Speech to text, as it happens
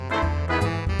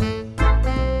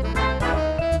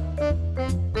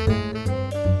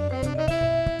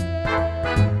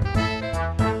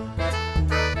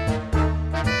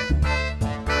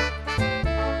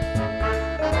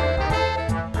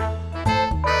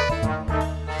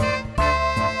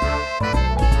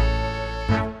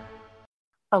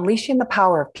Unleashing the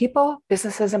power of people,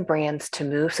 businesses, and brands to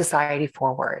move society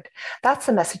forward. That's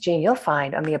the messaging you'll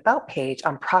find on the About page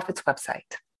on Profit's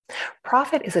website.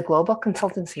 Profit is a global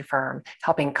consultancy firm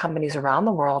helping companies around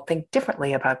the world think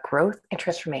differently about growth and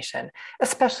transformation,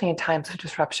 especially in times of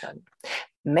disruption.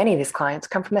 Many of these clients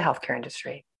come from the healthcare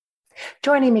industry.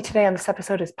 Joining me today on this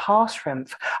episode is Paul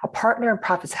Schrimpf, a partner in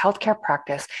Profit's healthcare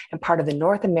practice and part of the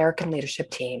North American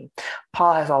leadership team.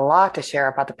 Paul has a lot to share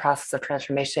about the process of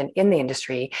transformation in the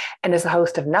industry and is the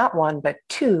host of not one, but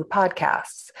two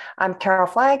podcasts. I'm Carol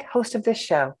Flagg, host of this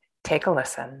show. Take a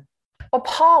listen. Well,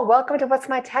 Paul, welcome to What's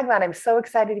My Tagline? I'm so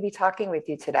excited to be talking with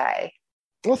you today.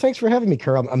 Well, thanks for having me,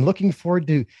 Carol. I'm looking forward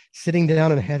to sitting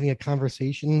down and having a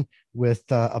conversation with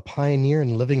a pioneer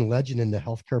and living legend in the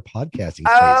healthcare podcasting space.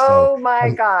 Oh my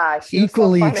gosh.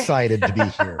 Equally excited to be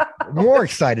here. More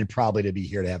excited probably to be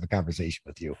here to have a conversation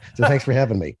with you. So thanks for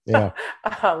having me. Yeah.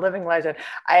 Living legend.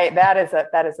 That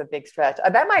is a big stretch.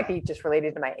 That might be just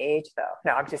related to my age though.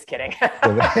 No, I'm just kidding.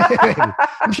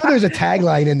 I'm sure there's a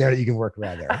tagline in there that you can work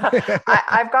around there.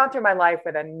 I've gone through my life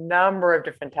with a number of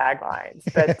different taglines,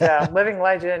 but living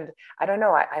legend, I don't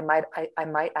know. I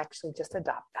might actually just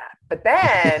adopt that. But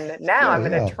then now I'm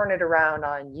going to turn it around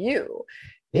on you.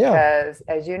 Because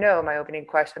as you know, my opening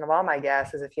question of all my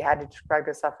guests is if you had to describe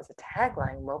yourself as a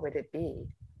tagline, what would it be?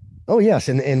 Oh, yes.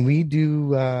 And we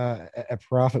do at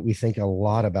Profit, we think a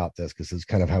lot about this because it's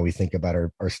kind of how we think about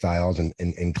our styles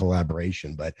and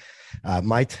collaboration. But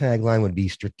my tagline would be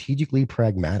strategically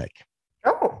pragmatic.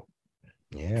 Oh,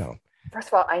 yeah. First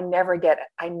of all, I never get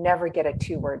a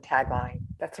 2-word tagline.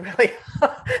 That's really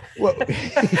well.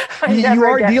 You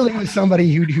are dealing with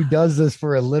somebody who does this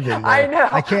for a living. I know.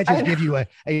 I can't just give you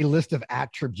a list of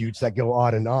attributes that go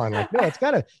on and on. Like, no,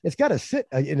 it's gotta sit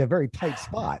in a very tight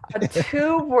spot. A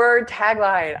 2-word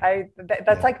tagline.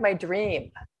 That's like my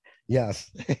dream.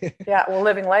 Yes. Yeah. Well,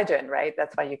 living legend, right?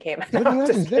 That's why you came. Living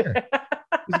legend's there.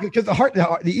 Because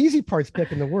the easy part's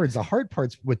picking the words. The hard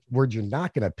part's with words you're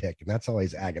not going to pick, and that's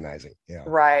always agonizing. Yeah.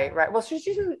 Right. Well,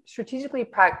 strategically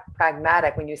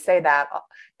pragmatic. When you say that,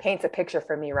 paints a picture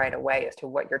for me right away as to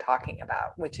what you're talking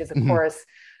about, which is, of course,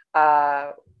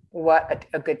 what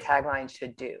a good tagline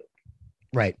should do.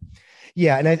 Right.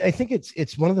 Yeah, and I think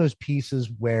it's one of those pieces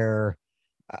where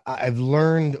I've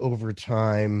learned over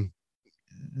time.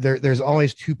 There's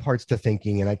always two parts to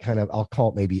thinking, and I'll call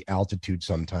it maybe altitude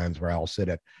sometimes, where I'll sit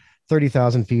at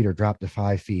 30,000 feet or drop to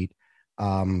 5 feet.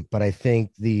 But I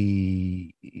think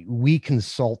we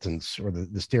consultants, or the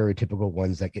stereotypical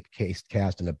ones that get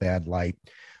cast in a bad light,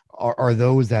 are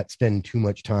those that spend too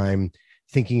much time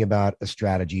thinking about a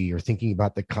strategy or thinking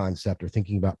about the concept or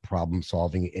thinking about problem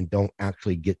solving and don't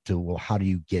actually get to, well, how do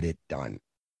you get it done?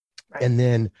 Right. And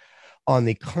then on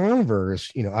the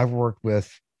converse, I've worked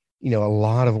with a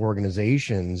lot of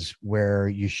organizations where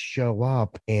you show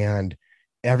up and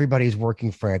everybody's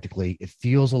working frantically. It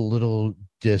feels a little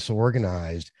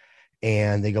disorganized,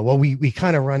 and they go, well, we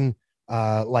kind of run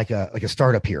like a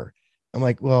startup here. I'm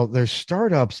like, well, there's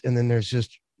startups, and then there's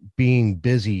just being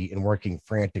busy and working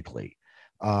frantically.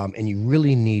 And you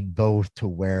really need both, to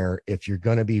where if you're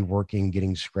going to be working,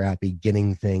 getting scrappy,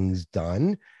 getting things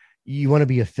done, you want to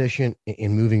be efficient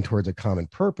in moving towards a common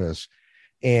purpose.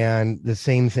 And the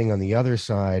same thing on the other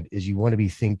side is you want to be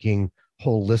thinking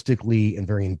holistically and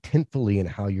very intentfully in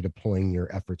how you're deploying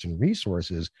your efforts and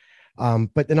resources,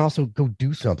 but then also go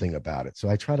do something about it. So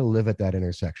I try to live at that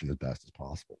intersection as best as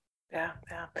possible. Yeah.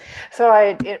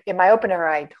 So in my opener,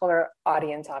 I told our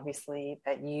audience, obviously,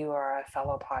 that you are a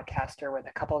fellow podcaster with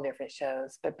a couple of different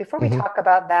shows. But before we talk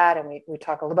about that, and we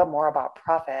talk a little bit more about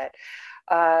Profit,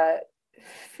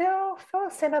 fill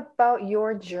us in about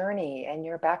your journey and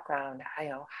your background.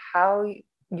 How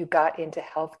you got into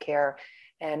healthcare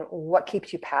and what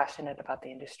keeps you passionate about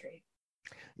the industry.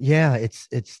 Yeah, it's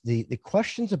the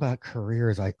questions about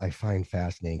careers I find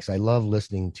fascinating, because I love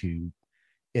listening to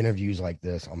interviews like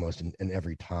this almost in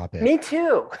every topic. Me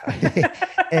too.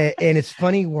 and it's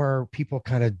funny where people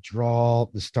kind of draw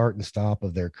the start and stop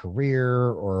of their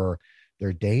career or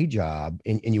their day job,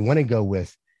 and you want to go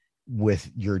with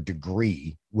your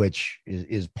degree, which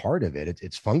is part of it.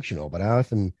 It's functional, but I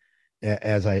often,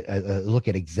 as I look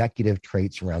at executive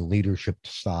traits around leadership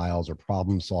styles or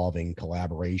problem solving,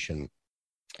 collaboration,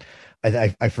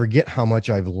 I forget how much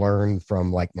I've learned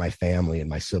from like my family and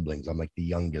my siblings. I'm like the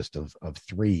youngest of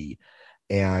 3.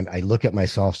 And I look at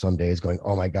myself some days going,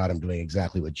 oh my God, I'm doing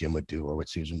exactly what Jim would do or what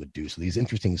Susan would do. So these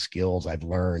interesting skills I've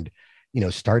learned,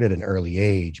 started at an early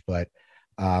age, but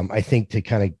I think to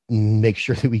kind of make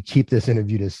sure that we keep this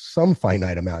interview to some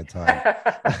finite amount of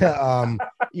time,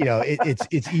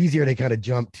 it's easier to kind of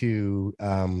jump to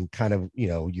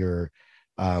your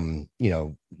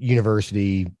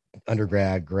university,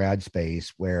 undergrad, grad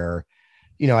space where,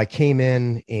 I came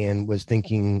in and was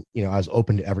thinking, I was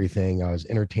open to everything. I was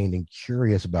entertained and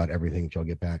curious about everything, which I'll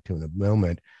get back to in a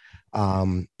moment.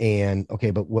 And okay,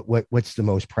 but what's the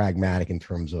most pragmatic in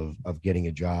terms of getting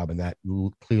a job? And that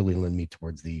clearly led me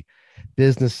towards the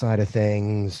business side of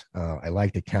things. I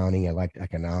liked accounting. I liked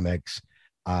economics,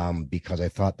 because I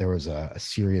thought there was a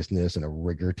seriousness and a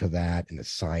rigor to that and a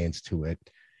science to it.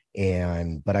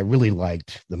 But I really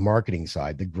liked the marketing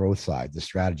side, the growth side, the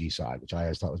strategy side, which I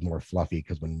always thought was more fluffy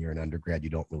because when you're an undergrad, you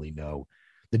don't really know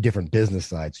the different business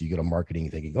sides. So you go to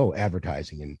marketing thinking, oh,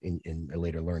 advertising. And I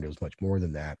later learned it was much more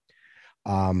than that.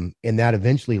 And that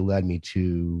eventually led me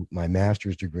to my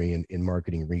master's degree in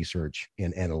marketing research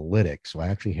and analytics. So I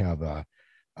actually have a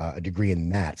degree in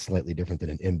that, slightly different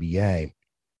than an MBA.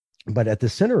 But at the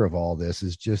center of all this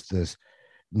is just this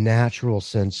natural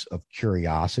sense of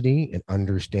curiosity and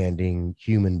understanding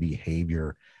human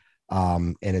behavior.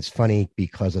 And it's funny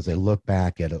because as I look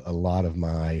back at a lot of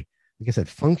my, like I said,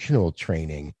 functional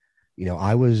training,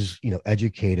 I was,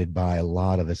 educated by a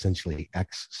lot of essentially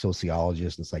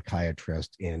ex-sociologists and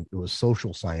psychiatrists, and it was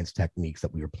social science techniques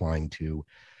that we were applying to,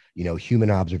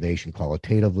 human observation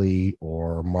qualitatively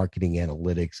or marketing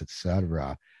analytics, et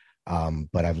cetera.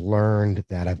 But I've learned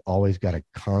that I've always got a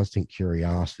constant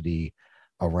curiosity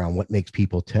around what makes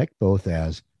people tick, both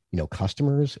as,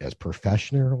 customers, as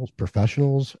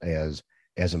professionals, as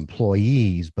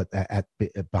employees, but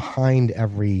behind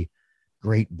every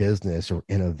great business or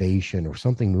innovation or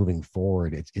something moving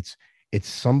forward, it's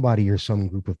somebody or some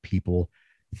group of people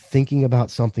thinking about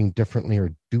something differently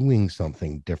or doing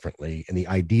something differently, and the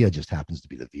idea just happens to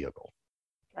be the vehicle.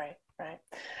 Right.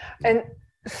 And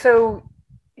so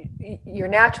your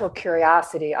natural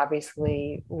curiosity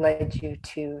obviously led you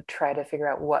to try to figure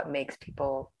out what makes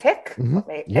people tick,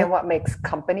 and what makes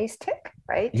companies tick,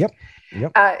 right? Yep.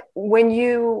 When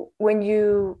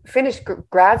you finished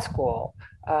grad school,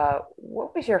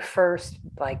 what was your first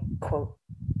quote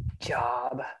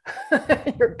job?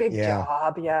 Your big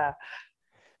job? Yeah.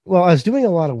 Well, I was doing a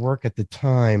lot of work at the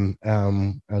time.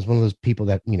 I was one of those people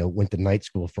that went to night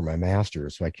school for my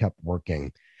master's, so I kept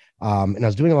working. And I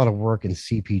was doing a lot of work in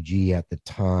CPG at the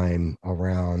time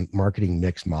around marketing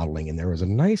mix modeling, and there was a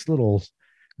nice little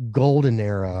golden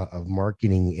era of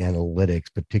marketing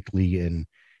analytics, particularly in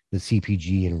the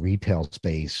CPG and retail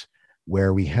space,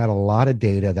 where we had a lot of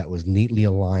data that was neatly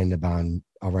aligned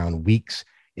around weeks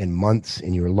and months,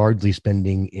 and you were largely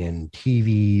spending in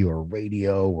TV or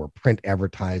radio or print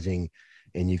advertising,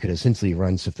 and you could essentially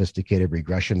run sophisticated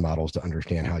regression models to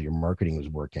understand how your marketing was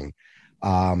working.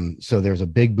 So there's a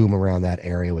big boom around that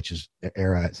area, which is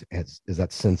as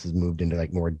that sense has moved into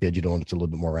more digital, and it's a little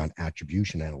bit more around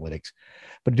attribution analytics.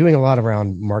 But doing a lot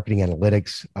around marketing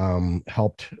analytics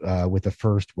helped with the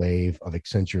first wave of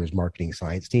Accenture's marketing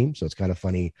science team. So it's kind of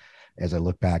funny as I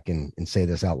look back and say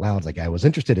this out loud, I was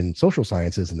interested in social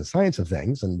sciences and the science of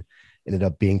things, and ended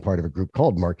up being part of a group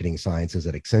called Marketing Sciences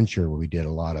at Accenture, where we did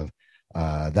a lot of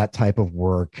that type of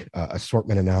work,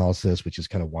 assortment analysis, which is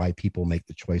kind of why people make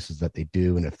the choices that they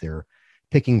do. And if they're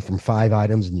picking from 5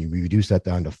 items and you reduce that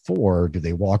down to 4, do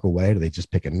they walk away? Do they just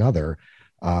pick another?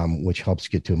 Which helps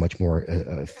get to a much more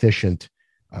efficient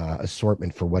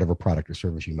assortment for whatever product or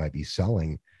service you might be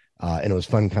selling. And it was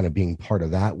fun kind of being part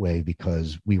of that way,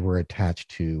 because we were attached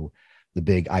to the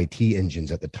big IT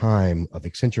engines at the time of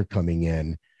Accenture coming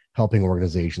in, helping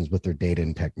organizations with their data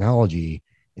and technology.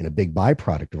 And a big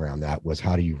byproduct around that was,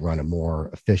 how do you run a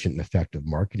more efficient and effective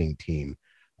marketing team?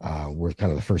 Were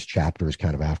kind of the first chapters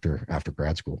kind of after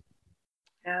grad school.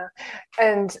 Yeah.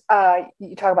 And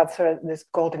you talk about sort of this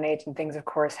golden age, and things, of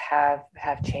course, have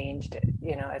changed,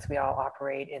 as we all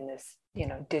operate in this,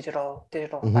 digital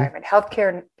environment.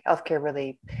 Healthcare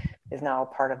really is now a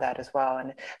part of that as well.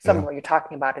 And some of what you're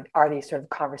talking about are these sort of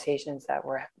conversations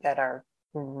that are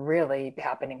really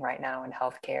happening right now in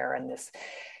healthcare, and this,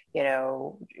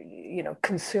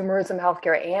 consumerism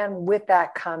healthcare, and with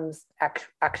that comes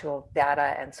actual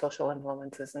data and social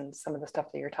influences and some of the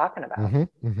stuff that you're talking about.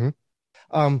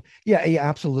 Yeah,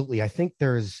 absolutely. I think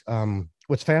there's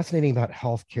what's fascinating about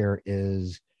healthcare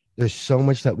is there's so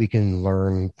much that we can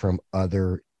learn from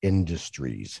other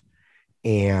industries,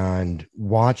 and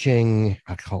watching,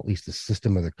 I call it, at least the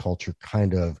system or the culture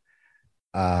kind of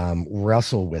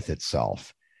wrestle with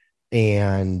itself.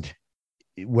 And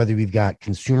whether we've got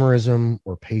consumerism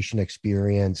or patient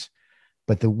experience,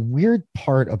 but the weird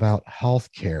part about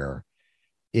healthcare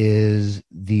is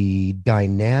the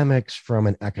dynamics from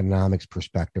an economics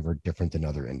perspective are different than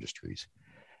other industries.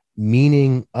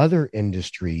 Meaning, other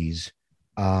industries,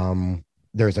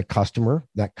 there's a customer,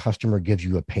 that customer gives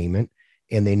you a payment,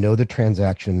 and they know the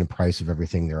transaction and the price of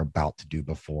everything they're about to do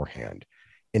beforehand.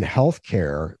 In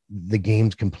healthcare, the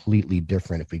game's completely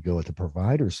different if we go with the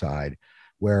provider side,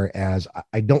 whereas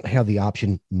I don't have the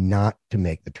option not to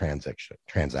make the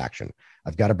transaction.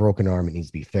 I've got a broken arm, it needs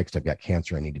to be fixed. I've got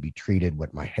cancer, I need to be treated,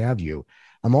 what might have you.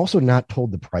 I'm also not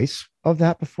told the price of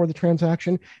that before the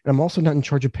transaction, and I'm also not in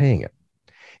charge of paying it.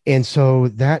 And so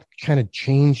that kind of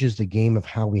changes the game of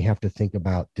how we have to think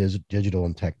about digital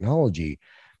and technology,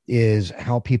 is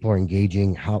how people are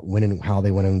engaging, how, when and how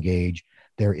they want to engage.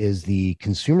 There is the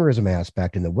consumerism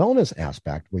aspect and the wellness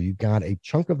aspect, where you've got a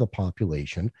chunk of the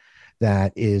population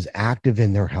that is active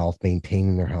in their health,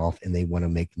 maintaining their health, and they want to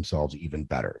make themselves even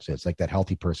better. So it's like that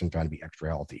healthy person trying to be extra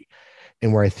healthy.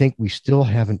 And where I think we still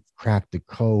haven't cracked the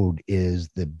code is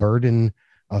the burden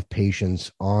of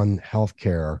patients on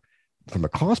healthcare from a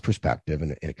cost perspective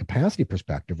and a capacity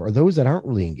perspective are those that aren't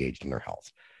really engaged in their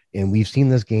health. And we've seen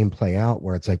this game play out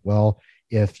where it's like, well,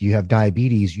 if you have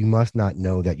diabetes, you must not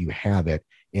know that you have it.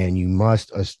 And you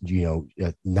must,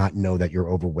 not know that you're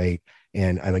overweight.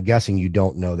 And I'm guessing you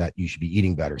don't know that you should be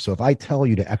eating better. So if I tell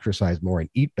you to exercise more and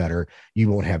eat better, you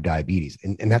won't have diabetes.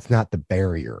 And that's not the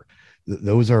barrier.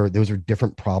 Those are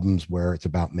different problems where it's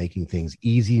about making things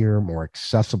easier, more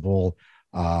accessible,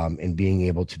 and being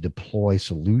able to deploy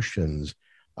solutions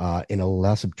in a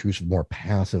less obtrusive, more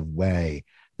passive way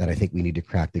that I think we need to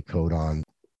crack the code on.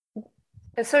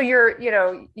 And so you've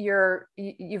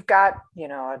got,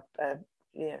 a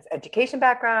education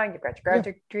background, you've got your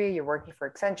graduate degree, you're working for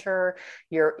Accenture,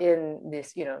 you're in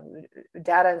this,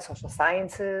 data and social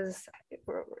sciences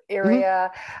area.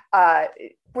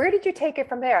 Where did you take it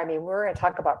from there? I mean, we're going to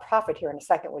talk about Prophet here in a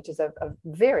second, which is a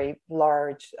very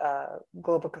large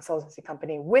global consultancy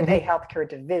company with a healthcare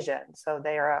division. So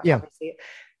they are obviously,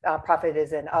 Prophet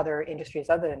is in other industries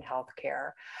other than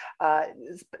healthcare.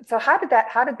 So how did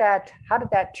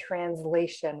that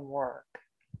translation work?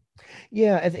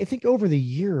 Yeah, I think over the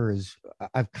years,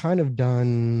 I've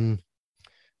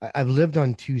lived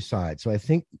on two sides. So I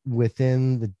think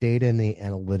within the data and the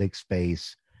analytics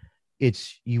space,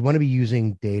 you want to be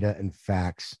using data and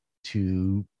facts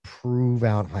to prove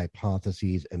out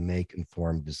hypotheses and make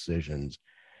informed decisions.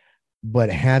 But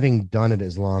having done it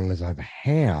as long as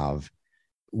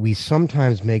we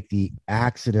sometimes make the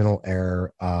accidental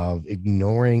error of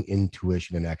ignoring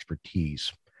intuition and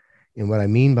expertise. And what I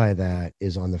mean by that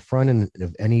is on the front end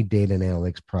of any data and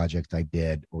analytics project I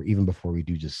did, or even before we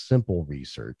do just simple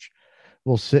research,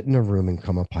 we'll sit in a room and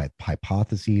come up with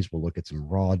hypotheses. We'll look at some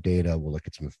raw data. We'll look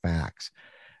at some facts.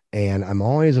 And I'm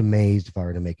always amazed if I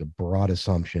were to make a broad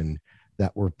assumption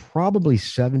that we're probably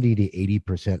 70 to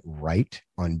 80% right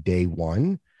on day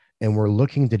one. And we're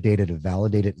looking to data to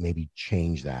validate it, maybe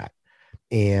change that.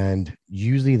 And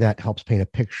usually that helps paint a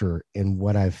picture. And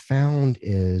what I've found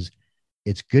is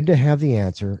it's good to have the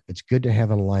answer. It's good to have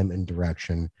an alignment and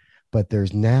direction, but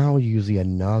there's now usually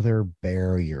another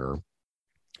barrier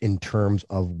in terms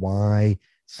of why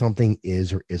something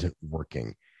is or isn't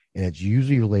working. And it's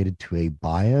usually related to a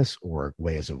bias or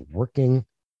ways of working,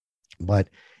 but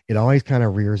it always kind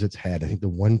of rears its head. I think the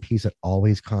one piece that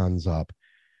always comes up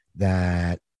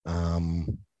that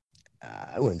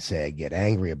I wouldn't say I get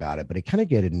angry about it, but I kind of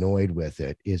get annoyed with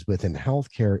it is within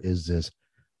healthcare is this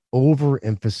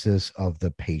overemphasis of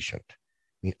the patient. I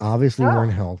mean, obviously we're in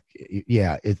health.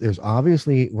 Yeah. There's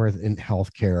obviously we're in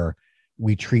healthcare.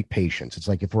 We treat patients. It's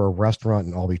like if we're a restaurant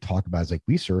and all we talk about is like,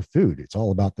 we serve food. It's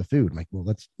all about the food. I'm like, well,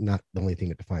 that's not the only thing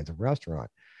that defines a restaurant.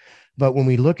 But when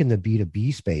we look in the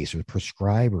B2B space or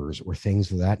prescribers or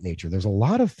things of that nature, there's a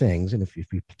lot of things. And if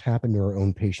we tap into our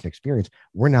own patient experience,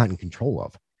 we're not in control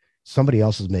of. Somebody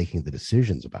else is making the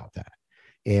decisions about that.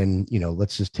 And,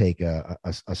 let's just take a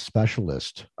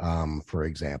specialist, for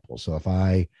example. So if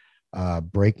I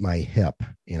break my hip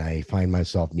and I find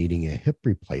myself needing a hip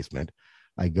replacement,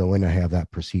 I go in, I have that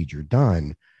procedure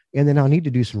done, and then I'll need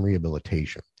to do some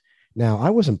rehabilitation. Now, I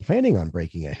wasn't planning on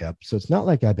breaking a hip, so it's not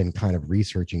like I've been kind of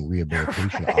researching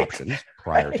rehabilitation options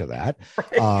prior to that,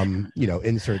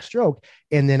 insert stroke.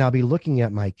 And then I'll be looking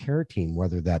at my care team,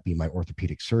 whether that be my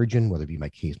orthopedic surgeon, whether it be my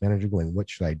case manager, going, what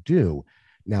should I do?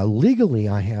 Now, legally,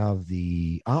 I have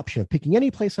the option of picking any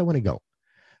place I want to go,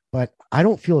 but I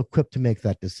don't feel equipped to make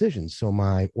that decision. So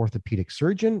my orthopedic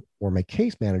surgeon or my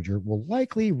case manager will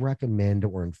likely recommend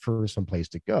or infer some place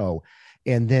to go.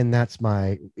 And then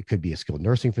it could be a skilled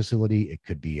nursing facility, it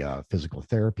could be a physical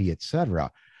therapy, et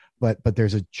cetera. But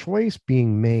there's a choice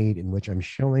being made in which I'm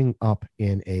showing up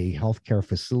in a healthcare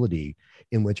facility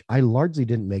in which I largely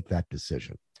didn't make that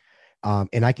decision.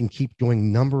 And I can keep doing a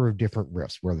number of different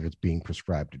risks, whether it's being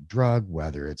prescribed a drug,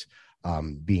 whether it's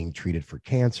being treated for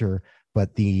cancer.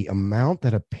 but the amount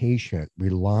that a patient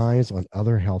relies on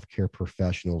other healthcare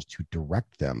professionals to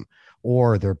direct them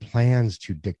or their plans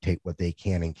to dictate what they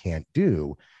can and can't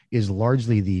do is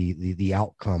largely the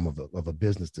outcome of a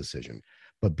business decision.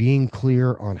 But being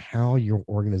clear on how your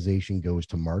organization goes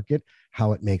to market,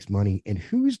 how it makes money, and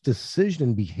whose decision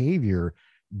and behavior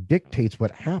dictates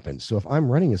what happens. So if I'm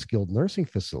running a skilled nursing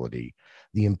facility,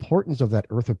 the importance of that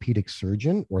orthopedic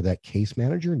surgeon or that case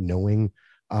manager knowing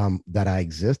that I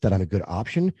exist, that I'm a good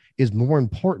option, is more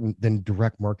important than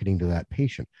direct marketing to that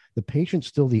patient. The patient's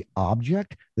still the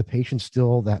object, the patient's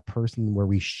still that person where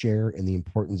we share in the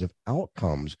importance of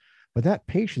outcomes, but that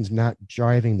patient's not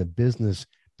driving the business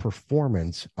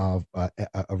performance of a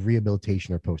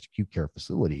rehabilitation or post-acute care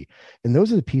facility. And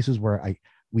those are the pieces where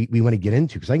we want to get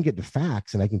into, because I can get the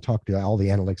facts and I can talk to all the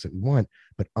analytics that we want,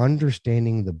 but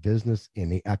understanding the business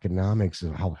and the economics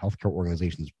of how healthcare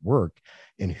organizations work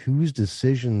and whose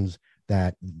decisions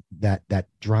that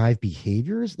drive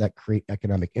behaviors that create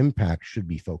economic impact should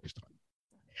be focused on.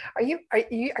 Are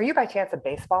you by chance a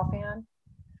baseball fan?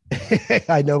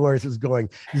 I know where this is going.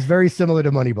 It's very similar to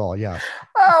Moneyball. Yeah.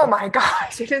 Oh my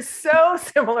gosh, it is so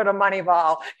similar to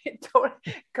Moneyball.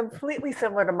 Completely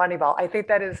similar to Moneyball. I think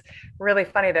that is really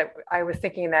funny that I was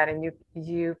thinking that, and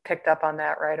you picked up on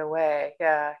that right away.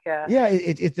 Yeah, yeah.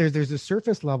 Yeah, there's a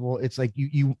surface level. It's like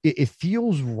it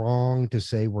feels wrong to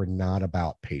say we're not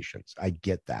about patients. I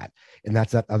get that, and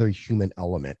that's that other human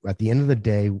element. At the end of the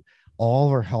day, all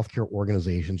of our healthcare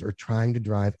organizations are trying to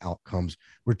drive outcomes.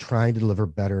 We're trying to deliver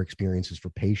better experiences for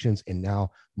patients, and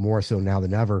now more so now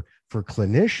than ever for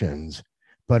clinicians.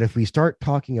 But if we start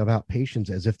talking about patients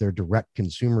as if they're direct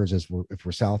consumers, if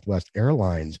we're Southwest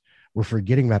Airlines, we're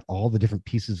forgetting about all the different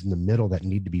pieces in the middle that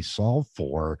need to be solved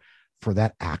for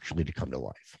that actually to come to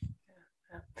life.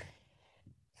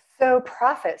 So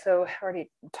profit. So I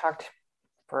already talked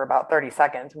for about 30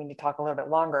 seconds. We need to talk a little bit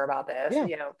longer about this.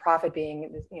 Yeah. Profit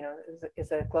being,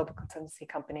 is a global consultancy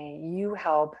company. You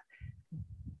help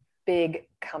big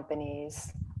companies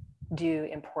do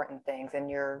important things, and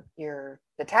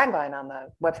the tagline on the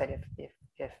website,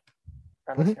 if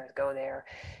our listeners go there,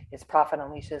 is profit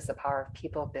unleashes the power of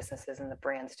people, businesses, and the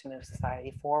brands to move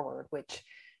society forward, which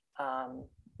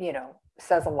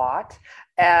says a lot.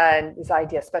 And this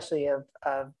idea, especially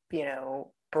of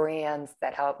brands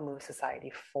that help move society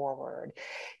forward.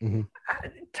 Mm-hmm.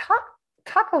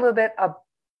 Talk a little bit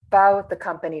about the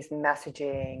company's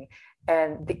messaging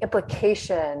and the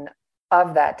implication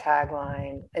of that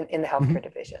tagline in the healthcare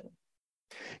division.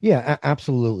 Yeah,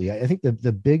 absolutely. I think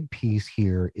the big piece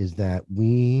here is that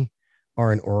we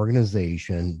are an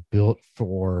organization built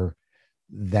for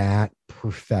that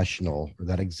professional or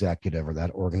that executive or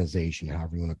that organization,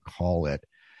 however you want to call it,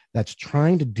 that's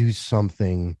trying to do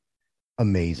something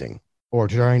amazing or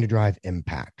trying to drive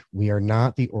impact. We are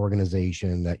not the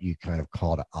organization that you kind of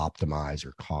call to optimize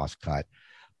or cost cut.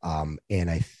 And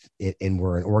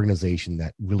we're an organization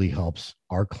that really helps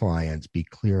our clients be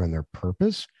clear on their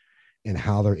purpose and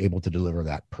how they're able to deliver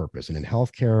that purpose. And in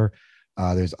healthcare,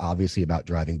 there's obviously about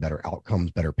driving better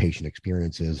outcomes, better patient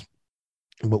experiences,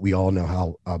 but we all know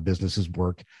how businesses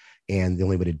work. And the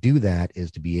only way to do that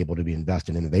is to be able to invest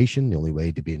in innovation. The only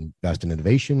way to invest in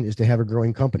innovation is to have a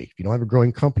growing company. If you don't have a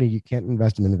growing company, you can't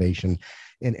invest in innovation,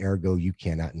 and ergo, you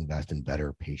cannot invest in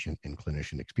better patient and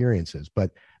clinician experiences.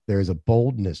 But there's a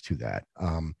boldness to that.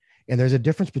 And there's a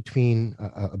difference between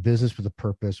a business with a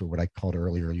purpose, or what I called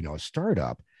earlier, a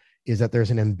startup, is that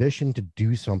there's an ambition to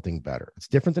do something better. It's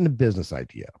different than a business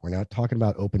idea. We're not talking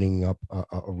about opening up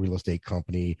a real estate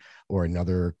company or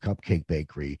another cupcake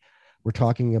bakery. We're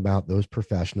talking about those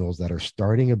professionals that are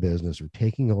starting a business or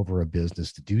taking over a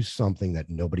business to do something that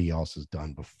nobody else has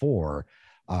done before.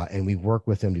 And we work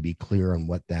with them to be clear on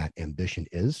what that ambition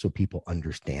is so people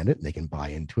understand it and they can buy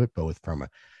into it, both from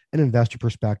an investor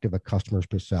perspective, a customer's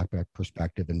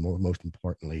perspective, and most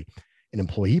importantly, an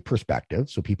employee perspective.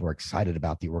 So people are excited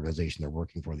about the organization they're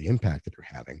working for, the impact that they're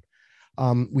having.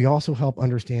 We also help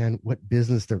understand what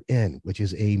business they're in, which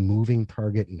is a moving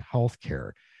target in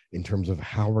healthcare, in terms of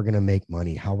how we're going to make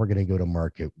money, how we're going to go to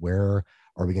market, where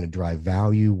are we going to drive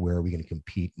value, where are we going to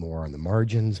compete more on the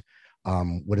margins,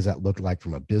 what does that look like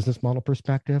from a business model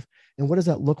perspective, and what does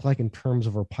that look like in terms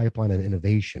of our pipeline of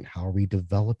innovation? How are we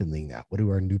developing that? What do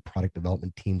our new product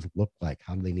development teams look like?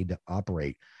 How do they need to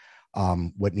operate?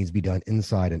 What needs to be done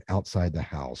inside and outside the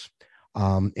house?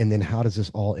 And then how does this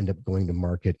all end up going to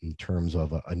market in terms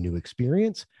of a new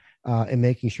experience? And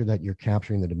making sure that you're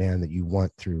capturing the demand that you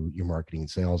want through your marketing and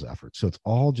sales efforts. So it's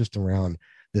all just around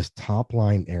this top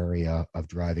line area of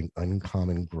driving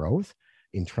uncommon growth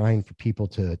in trying for people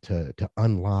to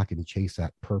unlock and chase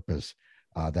that purpose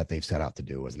that they've set out to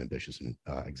do as an ambitious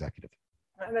executive.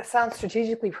 That sounds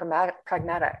strategically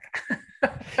pragmatic.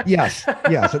 Yes.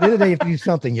 Yes. At the end of the day, you have to do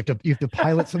something. You have to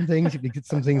pilot some things, you have to get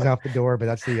some things out the door. But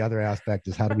that's the other aspect,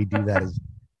 is how do we do that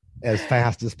as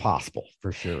fast as possible?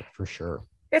 For sure. For sure.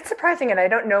 It's surprising, and I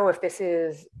don't know if this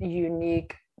is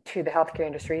unique to the healthcare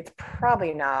industry. It's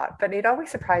probably not, but it always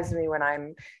surprises me when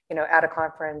I'm, at a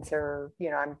conference, or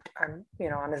I'm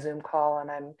on a Zoom call,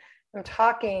 and I'm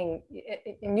talking,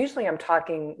 and usually I'm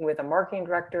talking with a marketing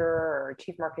director or a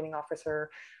chief marketing officer,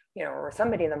 or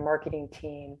somebody in the marketing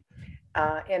team,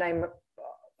 and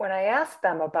when I ask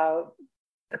them about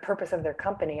the purpose of their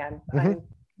company, I'm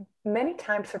many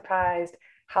times surprised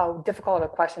how difficult a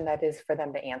question that is for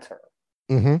them to answer.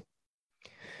 Mm-hmm.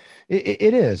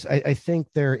 It is. I think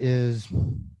there's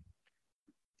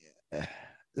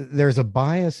a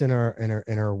bias in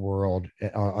our world,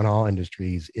 on all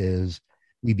industries, is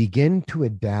we begin to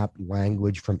adapt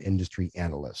language from industry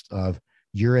analysts of,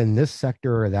 you're in this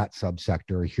sector or that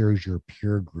subsector, here's your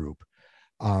peer group.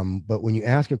 But when you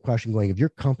ask a question going, if your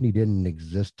company didn't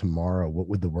exist tomorrow, what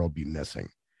would the world be missing?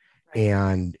 Right.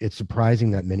 And it's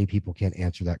surprising that many people can't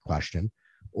answer that question.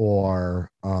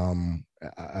 Or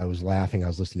I was laughing. I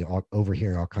was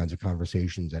overhearing all kinds of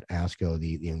conversations at ASCO,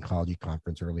 the oncology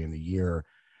conference early in the year,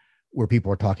 where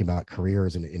people are talking about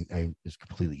careers, and I was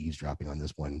completely eavesdropping on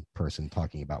this one person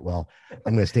talking about, well,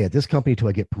 I'm going to stay at this company till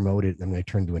I get promoted, and I'm going to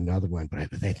turn to another one. But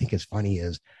I think it's funny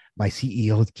is my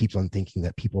CEO keeps on thinking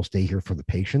that people stay here for the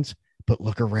patients, but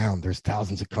look around, there's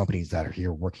thousands of companies that are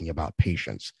here working about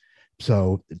patients.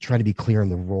 So trying to be clear in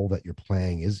the role that you're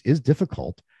playing is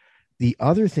difficult. The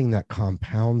other thing that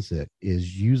compounds it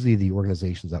is usually the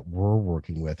organizations that we're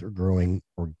working with are growing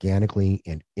organically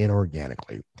and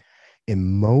inorganically. And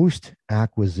most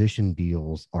acquisition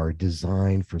deals are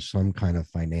designed for some kind of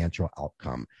financial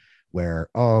outcome where,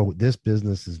 oh, this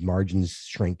business's margins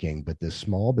shrinking, but this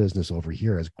small business over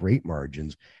here has great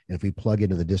margins. And if we plug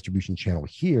into the distribution channel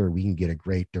here, we can get a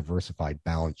great diversified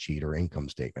balance sheet or income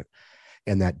statement.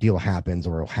 And that deal happens,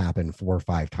 or it'll happen 4 or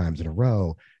 5 times in a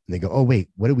row. And they go, oh, wait,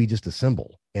 what did we just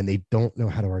assemble? And they don't know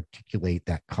how to articulate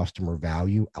that customer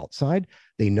value outside.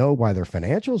 They know why their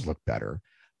financials look better,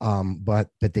 but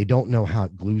they don't know how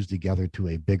it glues together to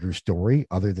a bigger story,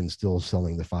 other than still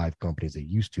selling the 5 companies they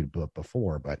used to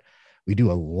before. But we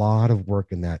do a lot of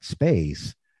work in that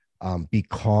space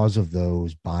because of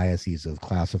those biases of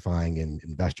classifying in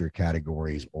investor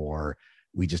categories, or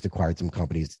we just acquired some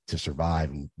companies to survive,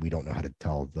 and we don't know how to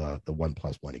tell the 1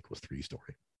 + 1 = 3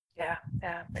 story. Yeah.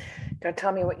 Don't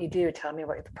tell me what you do. Tell me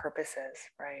what the purpose is.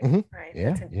 Right. Mm-hmm. Right.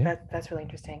 Yeah, That's really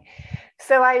interesting.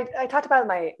 So I talked about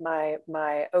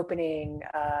my opening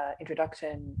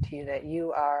introduction to you, that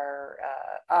you are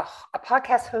a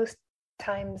podcast host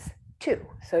times 2.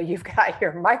 So you've got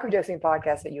your microdosing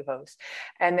podcast that you host,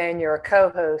 and then you're a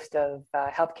co-host of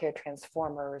Healthcare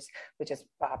Transformers, which is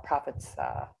Prophet's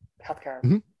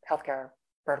healthcare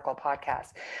vertical podcast.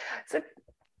 So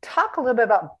talk a little bit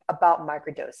about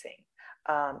microdosing,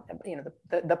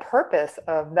 the purpose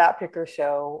of that particular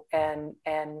show, and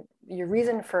your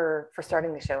reason for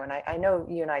starting the show. And I know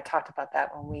you and I talked about that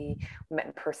when we met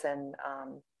in person.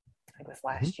 I think it was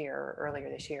last year or earlier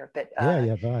this year. But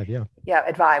Vive,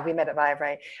 at Vive, we met at Vive,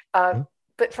 right?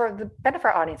 But for the benefit of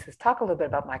our audiences, talk a little bit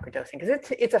about microdosing, because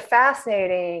it's a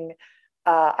fascinating.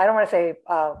 I don't want to say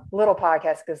little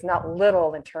podcast, because not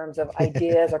little in terms of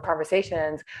ideas or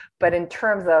conversations, but in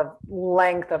terms of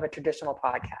length of a traditional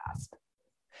podcast.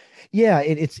 Yeah,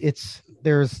 it's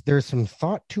there's some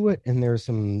thought to it, and there's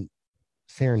some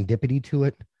serendipity to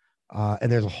it,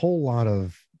 and there's a whole lot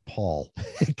of Paul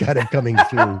kind of coming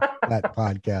through that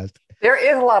podcast. There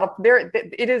is a lot of there.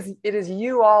 It is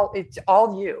you all. It's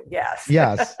all you. Yes.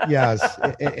 Yes.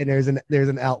 And there's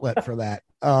an outlet for that.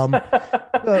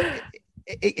 So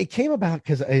it came about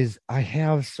because I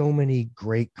have so many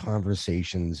great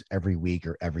conversations every week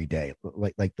or every day,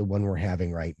 like the one we're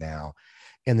having right now.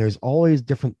 And there's always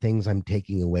different things I'm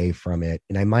taking away from it.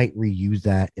 And I might reuse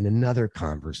that in another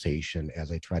conversation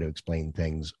as I try to explain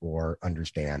things or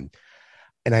understand.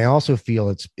 And I also feel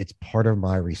it's part of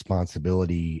my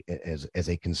responsibility as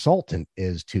a consultant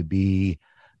is to be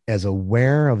as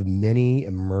aware of many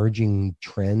emerging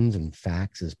trends and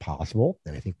facts as possible.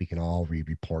 And I think we can all read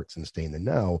reports and stay in the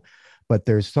know, but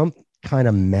there's some kind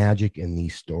of magic in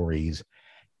these stories.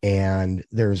 And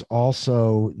there's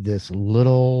also this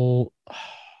little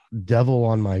devil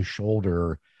on my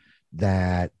shoulder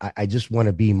that I just want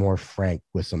to be more frank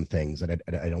with some things that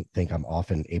I don't think I'm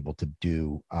often able to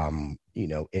do,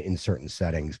 in certain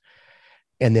settings.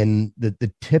 And then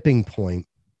the tipping point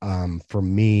for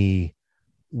me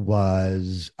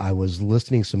was I was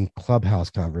listening to some Clubhouse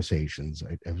conversations.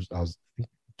 I was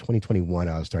 2021,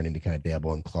 I was starting to kind of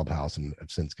dabble in Clubhouse, and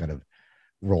have since kind of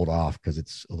rolled off because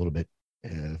it's a little bit,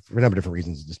 for a number of different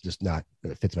reasons, just not,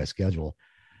 it fits my schedule.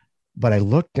 But I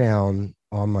looked down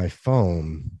on my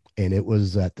phone, and it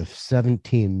was at the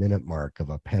 17-minute mark of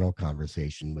a panel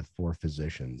conversation with 4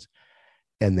 physicians,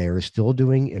 and they were still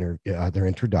doing their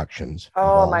introductions.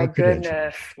 Oh my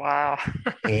goodness. Wow.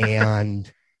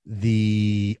 And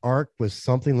the arc was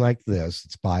something like this.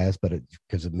 It's biased, but it's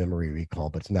because of memory recall,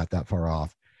 but it's not that far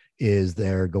off. Is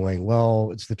they're going,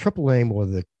 well, it's the triple aim or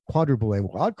the quadruple aim.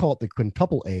 Well, I'd call it the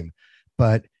quintuple aim,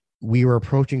 but we were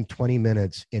approaching 20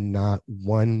 minutes and not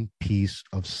one piece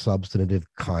of substantive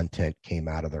content came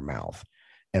out of their mouth.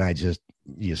 And I just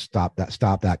stopped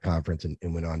that conference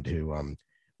and went on to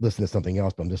listen to something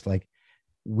else. But I'm just like,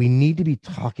 we need to be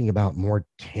talking about more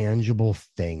tangible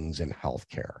things in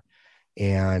healthcare.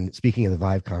 And speaking of the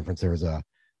Vive conference, there was a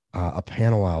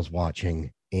panel I was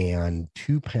watching, and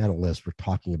 2 panelists were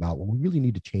talking about, well, we really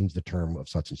need to change the term of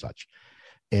such and such.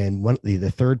 And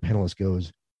the third panelist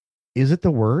goes, is it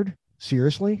the word?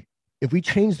 Seriously? If we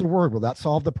change the word, will that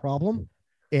solve the problem?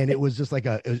 And it was just like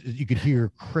you could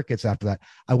hear crickets after that.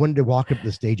 I wanted to walk up to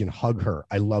the stage and hug her.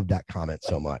 I loved that comment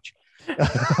so much.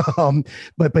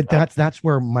 But that's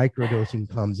where microdosing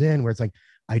comes in, where it's like,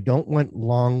 I don't want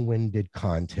long-winded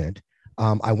content.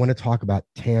 I want to talk about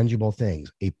tangible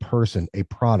things, a person, a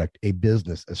product, a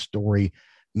business, a story,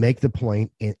 make the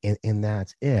point, and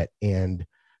that's it. And,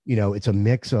 it's a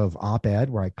mix of op-ed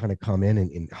where I kind of come in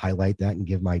and highlight that and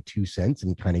give my 2 cents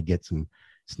and kind of get some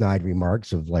snide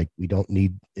remarks of like, we don't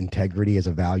need integrity as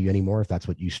a value anymore. If that's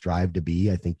what you strive to be,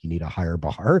 I think you need a higher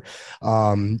bar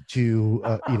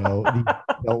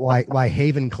why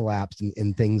Haven collapsed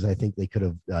and things I think they could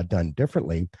have done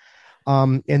differently.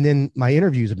 And then my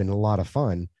interviews have been a lot of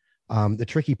fun. The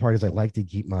tricky part is I like to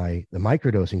keep the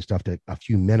microdosing stuff to a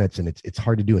few minutes, and it's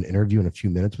hard to do an interview in a few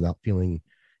minutes without feeling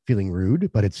rude,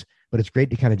 but it's great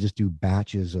to kind of just do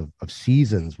batches of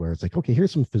seasons where it's like, okay,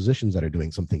 here's some physicians that are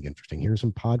doing something interesting. Here's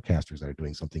some podcasters that are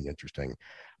doing something interesting.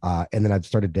 And then I've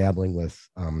started dabbling with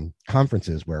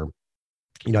conferences where,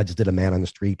 I just did a man on the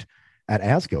street at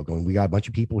ASCO going, we got a bunch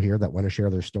of people here that want to share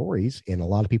their stories, and a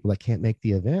lot of people that can't make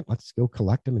the event. Let's go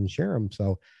collect them and share them.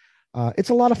 So it's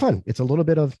a lot of fun. It's a little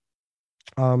bit of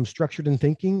structured and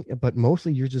thinking, but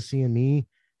mostly you're just seeing me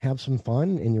have some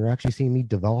fun, and you're actually seeing me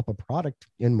develop a product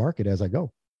in market as I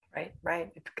go.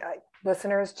 Right.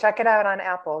 Listeners, check it out on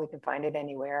Apple. You can find it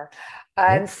anywhere.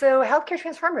 And so Healthcare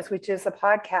Transformers, which is a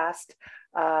podcast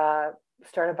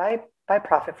started by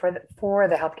Prophet for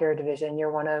the healthcare division.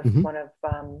 You're one of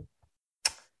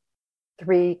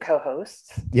 3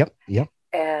 co-hosts. Yep.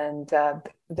 And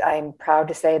I'm proud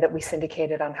to say that we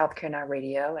syndicated on Healthcare Now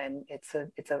Radio, and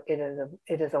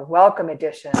it is a welcome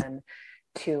addition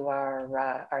to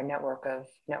our network of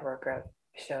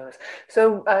shows.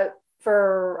 So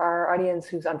for our audience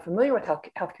who's unfamiliar with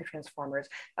Healthcare Transformers,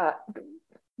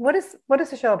 what is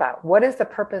the show about? What is the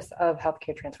purpose of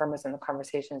Healthcare Transformers and the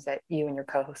conversations that you and your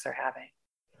co-hosts are having?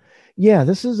 Yeah,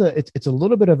 this is it's a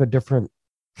little bit of a different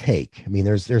take. I mean,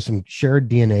 there's some shared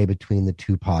DNA between the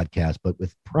 2 podcasts, but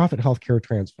with Prophet Healthcare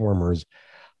Transformers,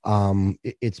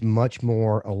 it's much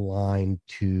more aligned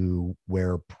to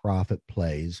where Prophet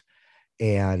plays,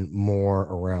 and more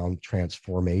around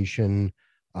transformation,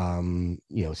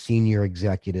 senior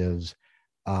executives,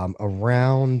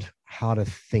 around how to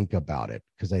think about it.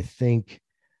 Because I think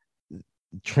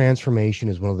transformation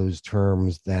is one of those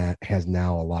terms that has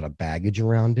now a lot of baggage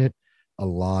around it, a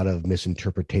lot of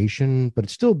misinterpretation, but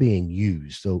it's still being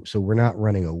used. So we're not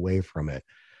running away from it,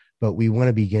 but we want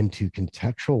to begin to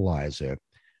contextualize it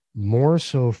more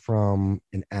so from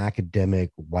an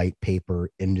academic white paper,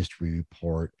 industry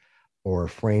report, or a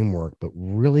framework, but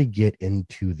really get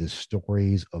into the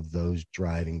stories of those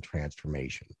driving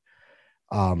transformation.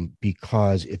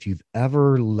 Because if you've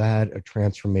ever led a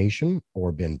transformation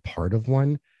or been part of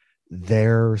one,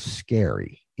 they're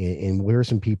scary. And where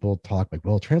some people talk like,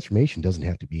 well, transformation doesn't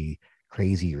have to be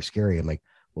crazy or scary. I'm like,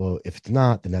 well, if it's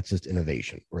not, then that's just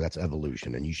innovation or that's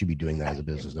evolution. And you should be doing that as a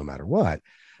business no matter what.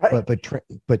 Right.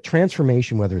 But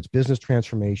transformation, whether it's business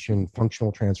transformation,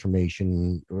 functional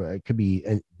transformation, it could be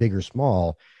big or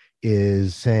small,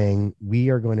 is saying we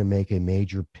are going to make a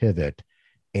major pivot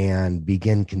and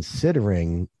begin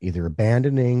considering either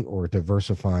abandoning or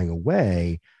diversifying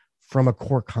away from a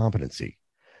core competency,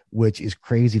 which is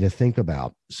crazy to think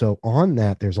about. So on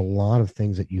that, there's a lot of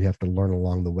things that you have to learn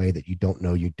along the way that you don't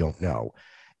know.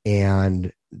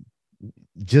 And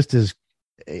just as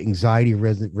anxiety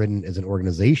ridden as an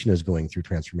organization is going through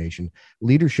transformation,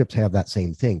 leaderships have that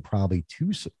same thing, probably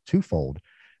twofold,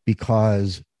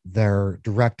 because their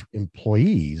direct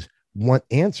employees want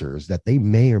answers that they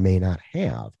may or may not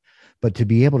have, but to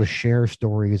be able to share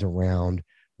stories around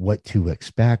what to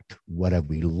expect, what have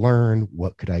we learned,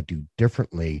 what could I do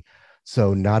differently.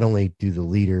 So not only do the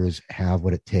leaders have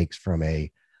what it takes from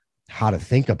a how to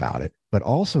think about it, but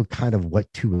also kind of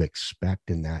what to expect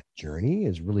in that journey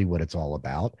is really what it's all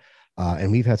about.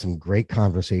 And we've had some great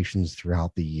conversations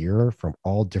throughout the year from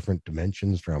all different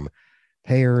dimensions, from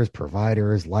payers,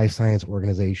 providers, life science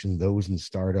organizations, those in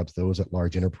startups, those at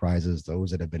large enterprises,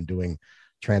 those that have been doing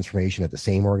transformation at the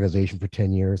same organization for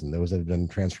 10 years, and those that have done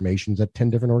transformations at 10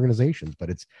 different organizations.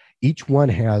 But it's each one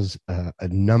has a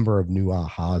number of new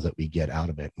ahas that we get out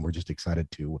of it. And we're just excited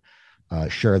to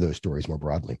share those stories more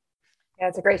broadly. Yeah,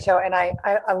 it's a great show. And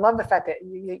I love the fact that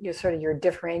you're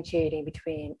differentiating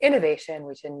between innovation,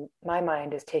 which in my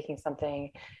mind is taking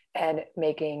something and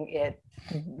making it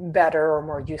better or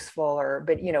more useful,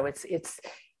 but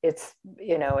it's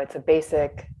a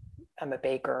basic, I'm a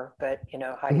baker, but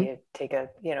how do you take a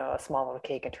small little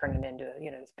cake and turn it into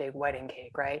this big wedding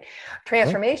cake, right?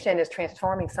 Transformation is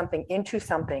transforming something into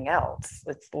something else.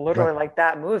 It's literally like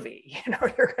that movie.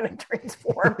 You're going to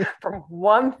transform from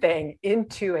one thing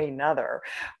into another,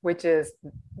 which is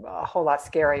a whole lot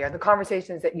scarier. The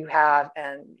conversations that you have,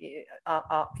 and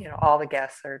all the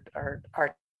guests are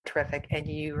terrific, and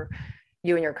you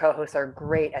and your co-hosts are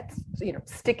great at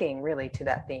sticking really to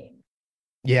that theme.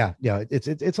 Yeah,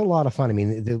 it's a lot of fun. I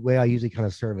mean, the way I usually kind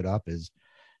of serve it up is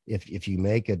if you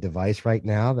make a device right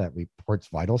now that reports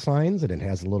vital signs and it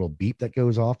has a little beep that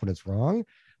goes off when it's wrong,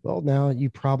 well, now you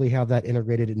probably have that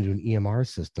integrated into an EMR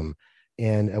system.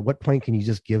 And at what point can you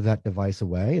just give that device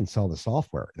away and sell the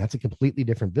software? And that's a completely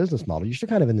different business model. You're still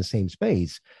kind of in the same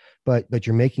space, but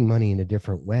you're making money in a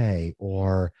different way.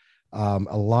 Or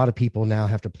a lot of people now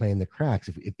have to play in the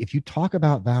cracks. If you talk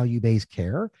about value-based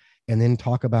care and then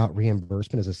talk about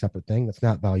reimbursement as a separate thing, that's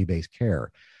not value-based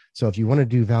care. So if you want to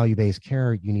do value-based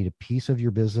care, you need a piece of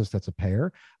your business that's a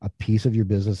payer, a piece of your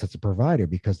business that's a provider,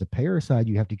 because the payer side,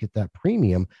 you have to get that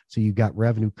premium. So you've got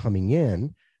revenue coming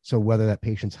in. So whether that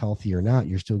patient's healthy or not,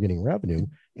 you're still getting revenue,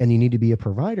 and you need to be a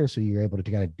provider. So you're able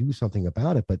to kind of do something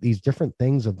about it. But these different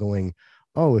things of going,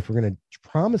 oh, if we're going to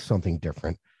promise something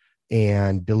different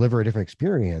and deliver a different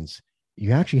experience,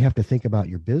 you actually have to think about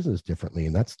your business differently.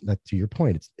 And that's to your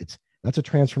point. That's a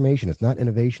transformation. It's not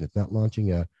innovation. It's not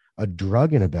launching a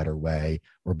drug in a better way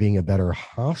or being a better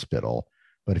hospital.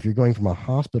 But if you're going from a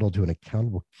hospital to an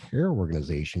accountable care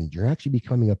organization, you're actually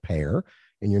becoming a payer,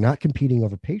 and you're not competing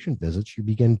over patient visits. You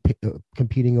begin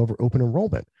competing over open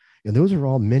enrollment. And those are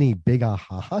all many big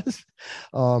ahas,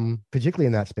 particularly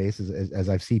in that space, as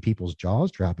I see people's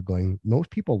jaws drop, going, most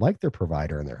people like their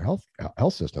provider and their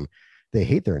health system. They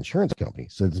hate their insurance company.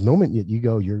 So the moment you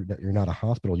go, you're not a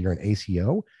hospital, you're an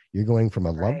ACO, you're going from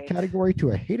a loved category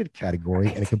to a hated category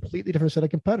and a completely different set of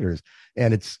competitors.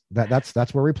 And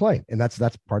that's where we play. And that's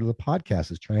part of the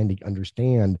podcast, is trying to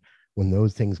understand when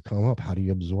those things come up, how do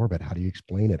you absorb it? How do you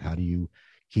explain it? How do you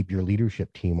keep your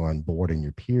leadership team on board and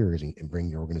your peers and bring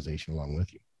your organization along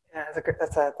with you? Yeah,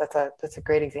 that's a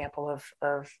great example of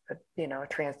a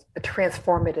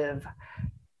transformative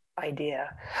idea.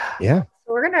 Yeah.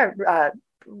 So we're going to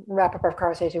wrap up our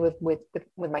conversation with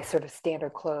my sort of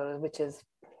standard close, which is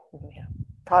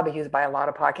probably used by a lot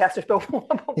of podcasters.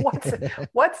 But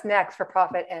what's next for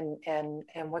Prophet, and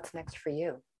what's next for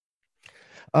you?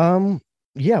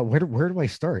 Yeah, where do I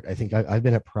start? I think I've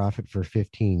been at Prophet for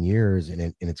 15 years,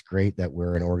 and it's great that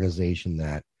we're an organization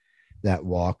that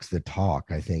walks the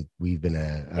talk. I think we've been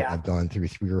I've gone through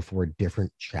 3 or 4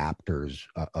 different chapters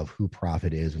of who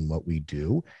Prophet is and what we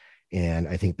do. And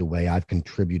I think the way I've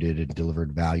contributed and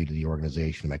delivered value to the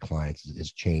organization and my clients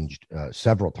has changed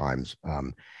several times.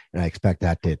 And I expect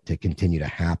that to continue to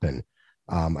happen.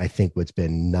 I think what's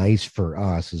been nice for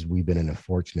us is we've been in a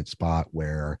fortunate spot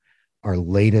where our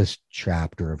latest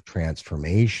chapter of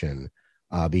transformation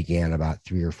began about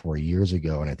 3 or 4 years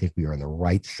ago. And I think we were on the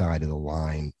right side of the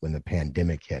line when the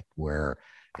pandemic hit, where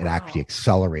it actually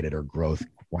accelerated our growth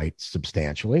quite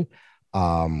substantially.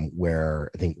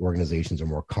 Where I think organizations are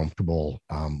more comfortable,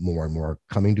 more and more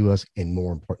coming to us, and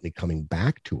more importantly, coming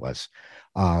back to us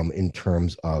in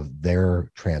terms of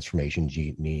their transformation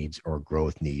needs or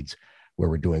growth needs, where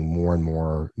we're doing more and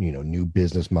more, new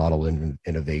business model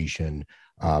innovation,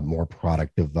 more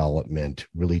product development,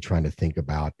 really trying to think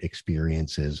about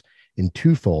experiences in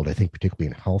twofold. I think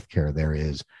particularly in healthcare, there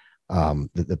is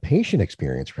the patient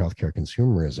experience for healthcare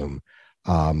consumerism.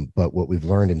 But what we've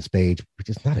learned in spades, which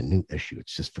is not a new issue,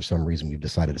 it's just for some reason we've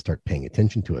decided to start paying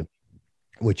attention to it,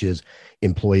 which is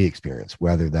employee experience,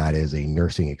 whether that is a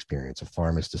nursing experience, a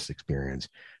pharmacist experience,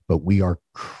 but we are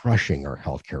crushing our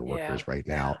healthcare workers right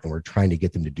now, and we're trying to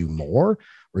get them to do more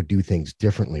or do things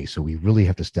differently. So we really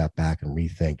have to step back and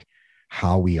rethink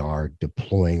how we are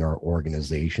deploying our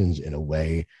organizations in a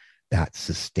way that's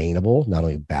sustainable, not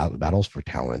only battles for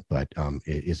talent, but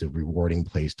it is a rewarding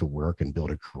place to work and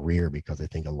build a career, because I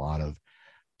think a lot of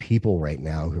people right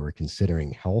now who are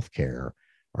considering healthcare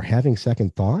are having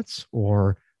second thoughts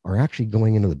or are actually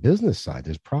going into the business side.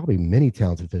 There's probably many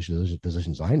talented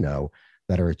physicians I know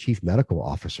that are a chief medical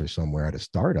officer somewhere at a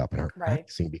startup and are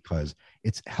practicing because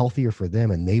it's healthier for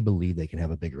them and they believe they can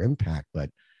have a bigger impact. But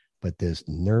this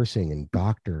nursing and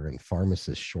doctor and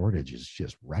pharmacist shortage is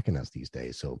just wrecking us these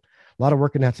days. So a lot of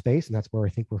work in that space, and that's where I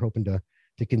think we're hoping to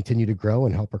continue to grow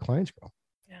and help our clients grow.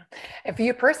 Yeah. And for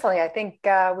you personally, I think we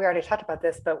already talked about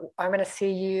this, but I'm going to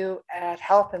see you at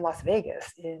Health in Las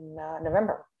Vegas in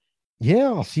November. Yeah,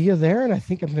 I'll see you there, and I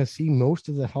think I'm going to see most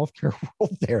of the healthcare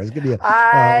world there. It's going to be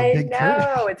a big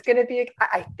turnout. It's going to be.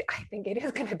 I think it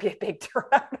is going to be a big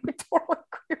turnout. I totally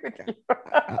agree with you.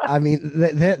 I mean,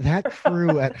 that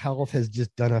crew at Health has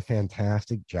just done a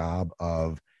fantastic job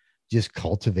of just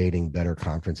cultivating better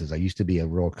conferences. I used to be a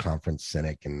real conference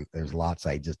cynic, and there's lots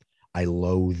I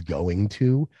loathe going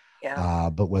to. Yeah.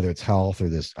 But whether it's Health or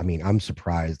this, I mean, I'm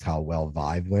surprised how well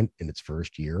Vive went in its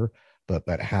first year.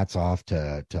 But hats off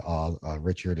to all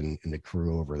Richard and the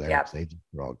crew over there. Yep. They did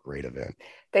a great event.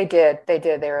 They did. They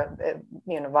were,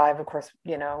 Vive, of course,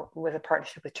 with a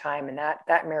partnership with Chime, and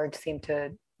that marriage seemed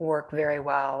to work very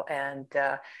well. And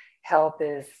Health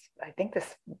is, I think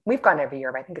we've gone every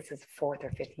year, but I think it's his fourth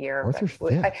or fifth year.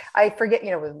 I forget.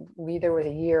 There was a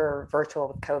year virtual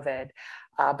with COVID,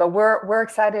 but we're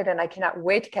excited, and I cannot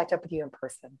wait to catch up with you in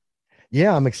person.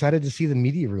 Yeah, I'm excited to see the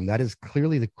media room. That is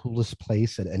clearly the coolest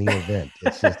place at any event.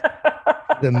 It's just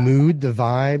the mood, the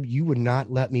vibe. You would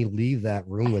not let me leave that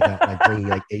room without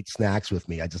bringing 8 snacks with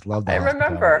me. I just love that.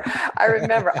 I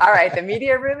remember. All right, the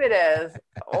media room it is,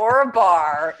 or a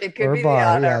bar. It could be the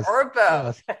other, yes. Or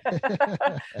both.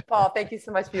 Yes. Paul, thank you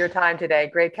so much for your time today.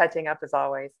 Great catching up as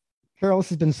always. Carol, this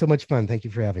has been so much fun. Thank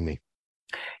you for having me.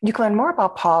 You can learn more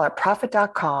about Paul at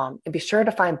Profit.com, and be sure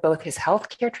to find both his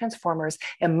Healthcare Transformers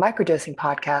and Microdosing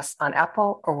podcasts on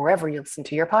Apple or wherever you listen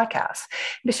to your podcasts.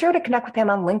 Be sure to connect with him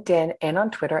on LinkedIn and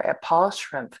on Twitter at Paul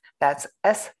Schrimpf. That's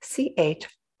SCHRIMPF.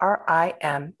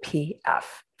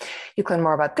 You can learn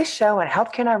more about this show at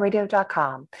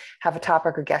healthcarenowradio.com. Have a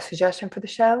topic or guest suggestion for the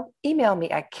show? Email me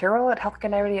at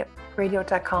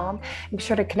carol@healthcarenowradio.com, and be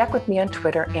sure to connect with me on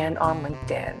Twitter and on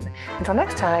LinkedIn. Until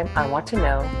next time, I want to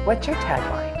know, what's your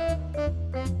tagline?